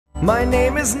My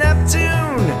name is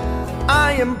Neptune.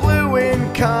 I am blue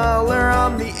in color.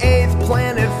 I'm the 8th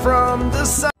planet from the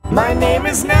sun. My name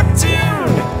is Neptune.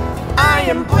 I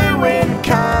am blue in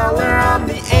color. I'm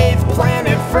the 8th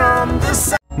planet from the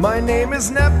sun. My name is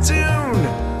Neptune.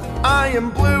 I am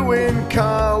blue in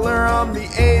color. I'm the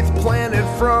 8th planet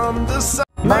from the sun.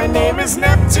 My name is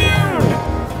Neptune.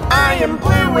 I am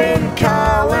blue in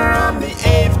color. I'm the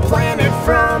 8th planet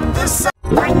from the sun.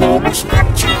 My name is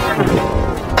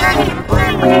Neptune. I am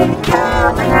blue in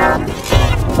color. I'm the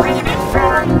 8th planet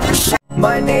from the sun.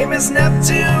 My name is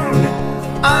Neptune.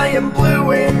 I am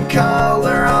blue in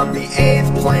color. I'm the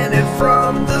 8th planet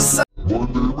from the sun. My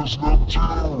name is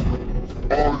Neptune.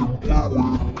 I am blue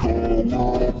in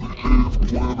color. I'm the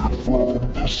 8th planet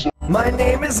from the sun. My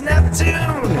name is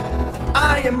Neptune.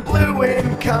 I am blue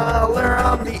in color.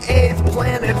 I'm the 8th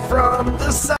planet from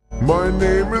the sun. My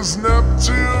name is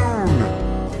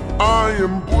Neptune. I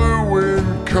am blue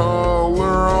in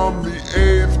color. I'm the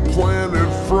 8th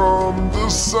planet from the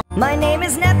sun. My name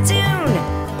is Neptune.